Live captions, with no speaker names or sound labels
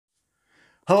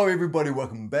Hello everybody,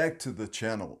 welcome back to the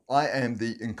channel. I am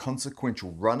the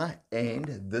Inconsequential Runner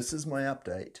and this is my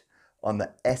update on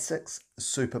the Asics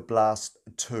Superblast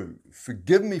 2.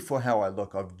 Forgive me for how I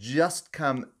look, I've just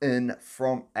come in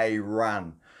from a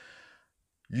run.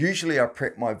 Usually I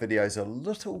prep my videos a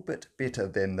little bit better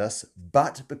than this,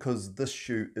 but because this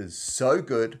shoe is so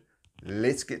good,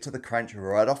 let's get to the crunch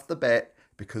right off the bat.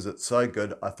 Because it's so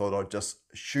good, I thought I'd just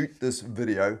shoot this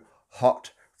video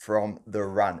hot from the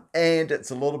run. And it's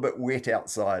a little bit wet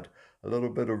outside, a little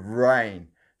bit of rain.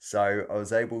 So I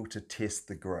was able to test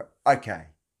the grip. Okay,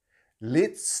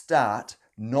 let's start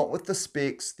not with the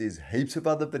specs. There's heaps of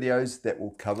other videos that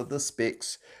will cover the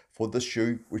specs for the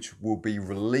shoe, which will be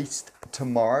released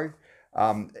tomorrow.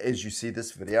 As you see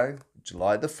this video,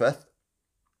 July the 5th.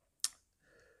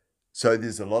 So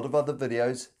there's a lot of other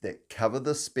videos that cover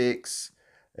the specs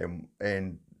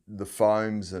and the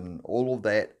foams and all of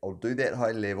that. I'll do that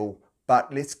high level,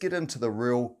 but let's get into the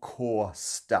real core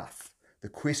stuff. The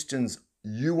questions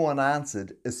you want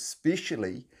answered,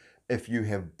 especially if you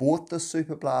have bought the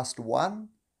Superblast 1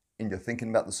 and you're thinking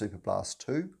about the Superblast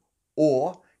 2,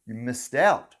 or you missed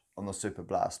out on the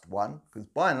Superblast 1, because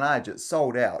by and large it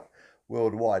sold out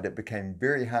worldwide. It became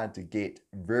very hard to get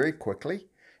very quickly,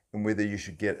 and whether you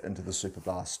should get into the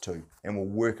Superblast 2. And we'll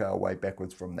work our way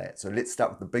backwards from that. So let's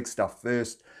start with the big stuff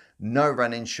first. No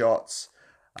running shots,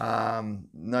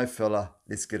 no filler.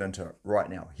 Let's get into it right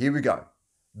now. Here we go.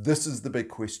 This is the big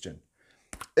question.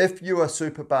 If you are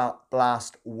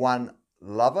Superblast 1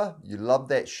 lover, you love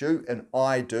that shoe, and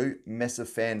I do, massive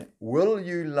fan, will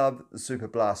you love the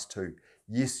Superblast 2?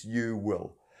 Yes, you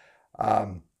will.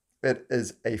 It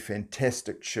is a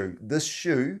fantastic shoe. This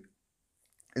shoe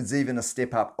is even a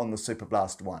step up on the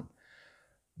Superblast 1.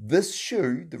 This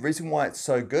shoe, the reason why it's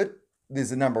so good,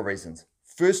 there's a number of reasons.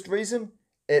 First reason,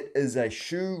 it is a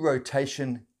shoe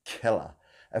rotation killer.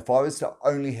 If I was to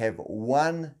only have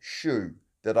one shoe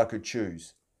that I could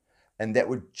choose, and that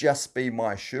would just be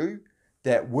my shoe,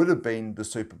 that would have been the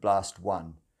Superblast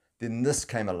 1. Then this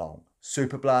came along.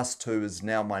 Superblast 2 is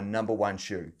now my number one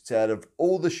shoe. So out of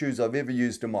all the shoes I've ever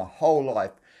used in my whole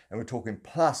life, and we're talking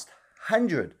plus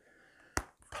 100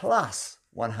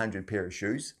 pair of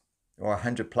shoes, or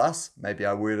 100 plus, maybe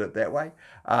I word it that way.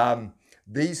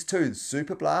 These two,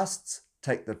 Superblasts,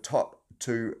 take the top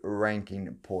 2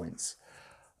 ranking points.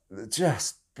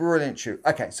 Just brilliant shoe.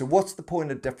 Okay, so what's the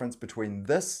point of difference between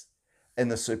this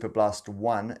and the Superblast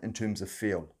 1 in terms of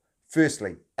feel?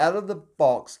 Firstly, out of the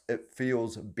box, it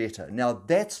feels better. Now,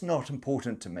 that's not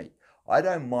important to me. I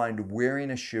don't mind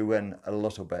wearing a shoe in a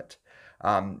little bit.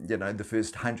 The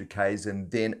first 100 Ks,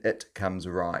 and then it comes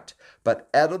right. But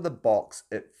out of the box,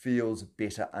 it feels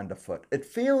better underfoot. It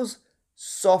feels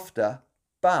softer,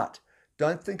 but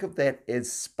don't think of that as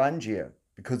spongier,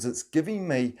 because it's giving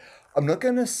me, I'm not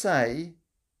going to say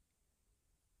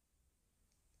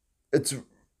it's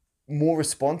more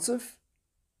responsive,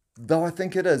 though I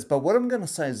think it is. But what I'm going to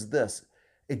say is this: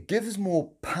 it gives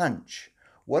more punch.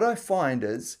 What I find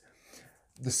is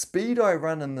the speed I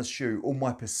run in the shoe, or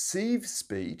my perceived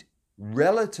speed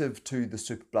relative to the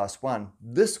Superblast 1,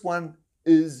 this one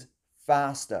is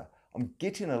faster. I'm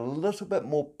getting a little bit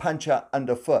more puncher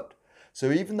underfoot. So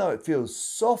even though it feels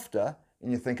softer,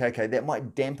 and you think, okay, that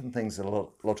might dampen things a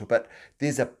little bit,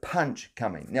 there's a punch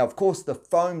coming. Now, of course, the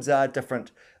foams are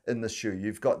different in the shoe.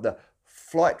 You've got the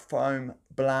Flight Foam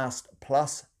Blast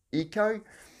Plus Eco,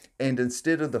 and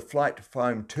instead of the Flight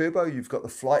Foam Turbo, you've got the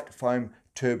Flight Foam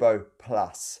Turbo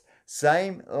Plus.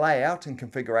 Same layout and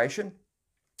configuration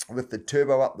with the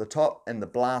turbo up the top and the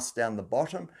blast down the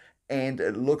bottom, and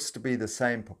it looks to be the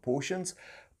same proportions,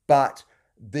 but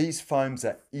these foams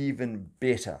are even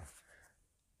better.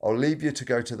 I'll leave you to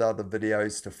go to the other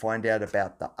videos to find out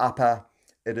about the upper.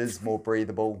 It is more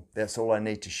breathable. That's all I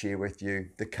need to share with you.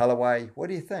 The colorway, what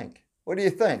do you think? What do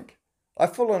you think?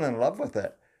 I've fallen in love with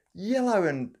it. Yellow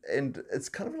and it's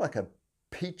kind of like a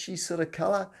peachy sort of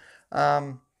color.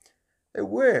 It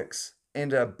works.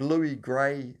 And a bluey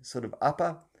grey sort of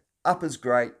upper. Upper's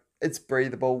great. It's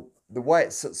breathable. The way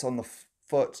it sits on the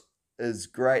foot is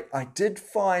great. I did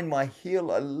find my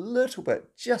heel a little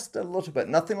bit, just a little bit.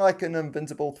 Nothing like an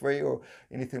Invincible 3 or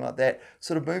anything like that.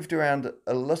 Sort of moved around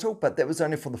a little, but that was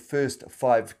only for the first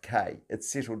 5K. It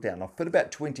settled down. I've put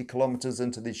about 20 kilometers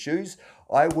into these shoes.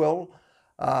 I will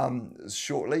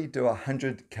shortly do a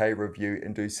 100K review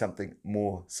and do something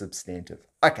more substantive.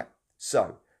 Okay,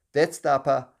 so that's the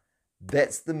upper,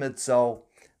 that's the midsole.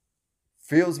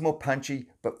 Feels more punchy,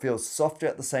 but feels softer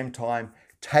at the same time.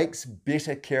 Takes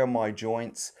better care of my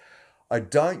joints. I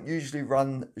don't usually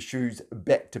run shoes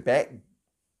back to back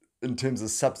in terms of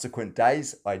subsequent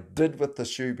days. I did with the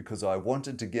shoe because I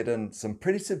wanted to get in some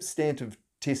pretty substantive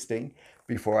testing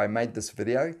before I made this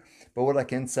video. But what I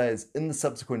can say is in the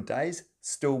subsequent days,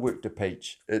 still worked a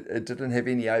peach. It didn't have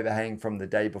any overhang from the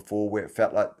day before where it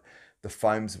felt like the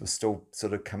foams were still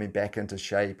sort of coming back into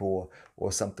shape or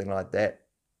something like that.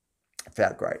 It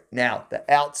felt great. Now, the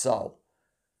outsole.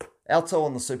 Outsole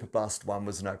on the Superblast 1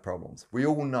 was no problems. We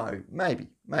all know, maybe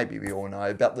we all know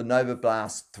about the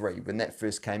Blast 3 when that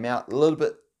first came out. A little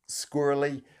bit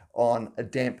squirrely on a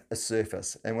damp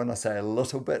surface. And when I say a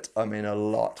little bit, I mean a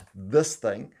lot. This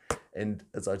thing, and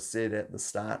as I said at the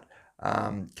start,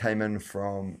 came in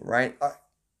from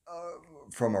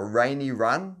a rainy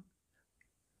run,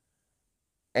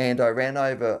 and I ran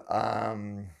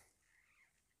over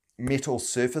metal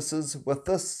surfaces with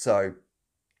this,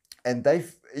 and they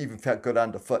even felt good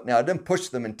underfoot. Now, I didn't push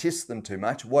them and test them too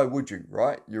much. Why would you,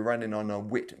 right? You're running on a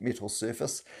wet metal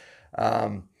surface,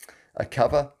 a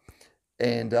cover,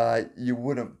 and you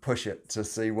wouldn't push it to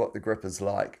see what the grip is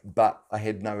like. But I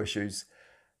had no issues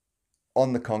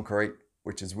on the concrete,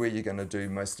 which is where you're going to do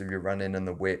most of your running in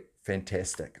the wet.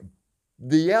 Fantastic.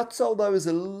 The outsole, though, is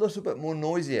a little bit more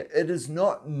noisier. It is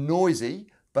not noisy,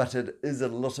 but it is a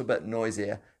little bit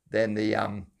noisier than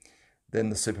the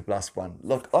Superblast 1.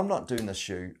 Look, I'm not doing this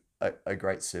shoe a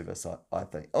great service, I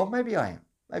think. Oh, maybe I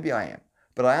am.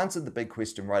 But I answered the big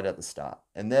question right at the start,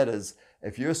 and that is,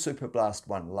 if you're a Superblast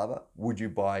 1 lover, would you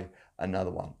buy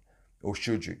another one? Or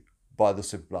should you buy the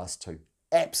Superblast 2?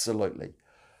 Absolutely.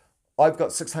 I've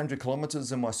got 600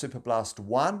 kilometers in my Superblast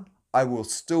 1. I will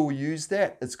still use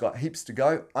that. It's got heaps to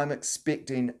go. I'm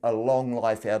expecting a long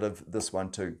life out of this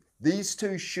one too. These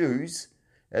two shoes,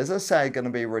 as I say, are going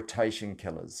to be rotation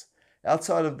killers.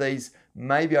 Outside of these,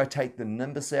 maybe I take the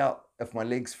Nimbus out if my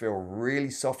legs feel really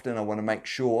soft and I want to make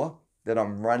sure that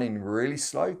I'm running really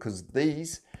slow, because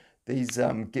these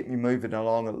get me moving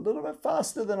along a little bit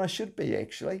faster than I should be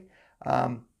actually.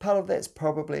 Part of that's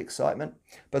probably excitement,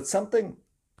 but something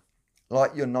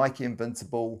like your Nike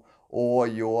Invincible or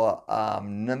your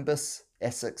Nimbus,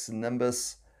 Asics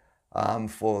Nimbus,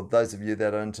 for those of you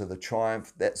that are into the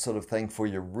Triumph, that sort of thing for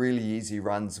your really easy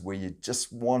runs where you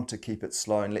just want to keep it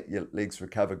slow and let your legs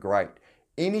recover, great.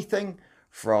 Anything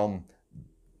from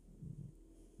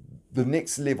the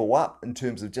next level up in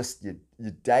terms of just your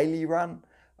daily run,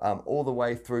 all the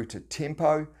way through to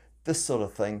tempo, this sort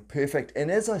of thing, perfect. And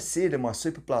as I said in my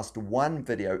Superblast 1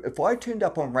 video, if I turned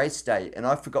up on race day and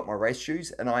I forgot my race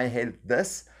shoes and I had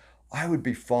this, I would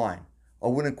be fine. I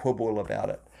wouldn't quibble about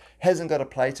it. Hasn't got a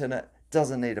plate in it,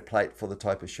 doesn't need a plate for the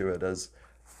type of shoe it is.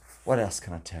 What else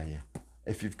can I tell you?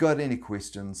 If you've got any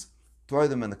questions, throw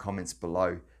them in the comments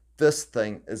below. This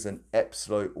thing is an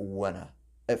absolute winner.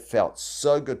 It felt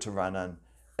so good to run in.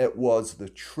 It was the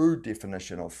true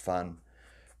definition of fun.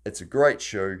 It's a great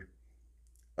shoe.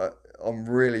 I'm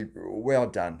really well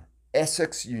done.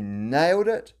 Asics, you nailed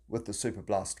it with the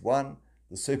Superblast 1.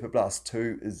 The Superblast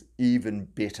 2 is even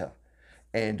better.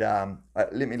 And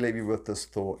let me leave you with this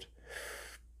thought.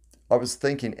 I was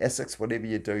thinking, Asics, whatever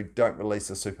you do, don't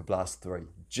release a Superblast 3.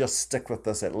 Just stick with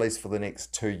this at least for the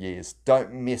next 2 years.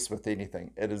 Don't mess with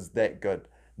anything. It is that good.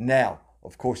 Now,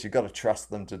 of course, you've got to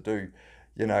trust them to do,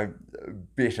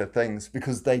 better things,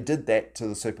 because they did that to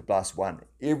the Superblast 1.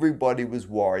 Everybody was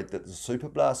worried that the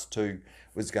Superblast 2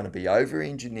 was going to be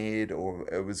over-engineered, or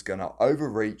it was going to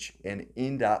overreach and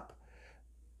end up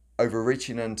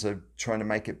overreaching into trying to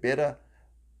make it better,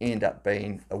 end up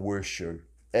being a worse shoe.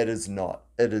 It is not.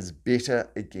 It is better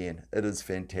again. It is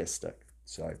fantastic.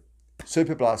 So,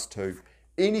 Superblast 2.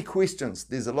 Any questions?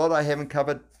 There's a lot I haven't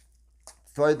covered.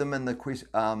 Throw them in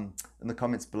the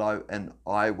comments below and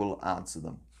I will answer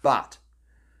them. But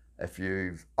if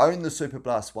you've owned the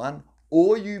Superblast 1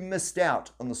 or you missed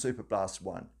out on the Superblast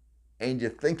 1 and you're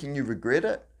thinking you regret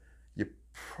it, you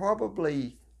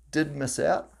probably did miss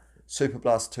out.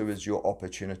 Superblast 2 is your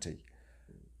opportunity.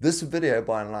 This video,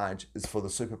 by and large, is for the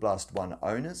Superblast 1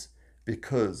 owners,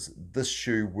 because this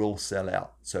shoe will sell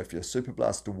out. So if you're a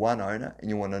Superblast 1 owner and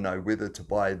you want to know whether to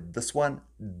buy this one,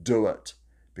 do it,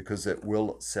 because it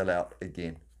will sell out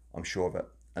again. I'm sure of it,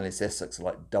 unless Asics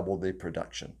like double their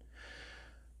production.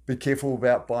 Be careful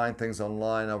about buying things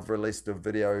online. I've released a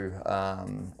video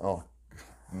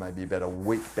maybe about a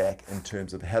week back in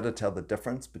terms of how to tell the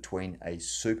difference between a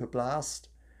Superblast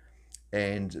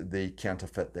and the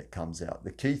counterfeit that comes out.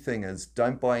 The key thing is,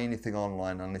 don't buy anything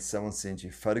online unless someone sends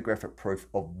you photographic proof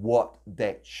of what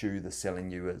that shoe they're selling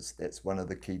you is. That's one of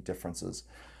the key differences.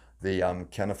 The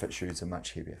counterfeit shoes are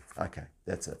much heavier. Okay,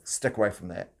 that's it. Stick away from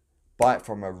that. Buy it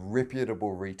from a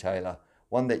reputable retailer,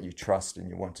 one that you trust and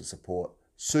you want to support.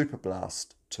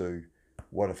 Superblast 2,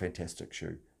 what a fantastic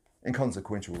shoe.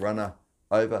 Inconsequential runner,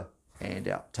 over and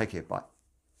out. Take care, bye.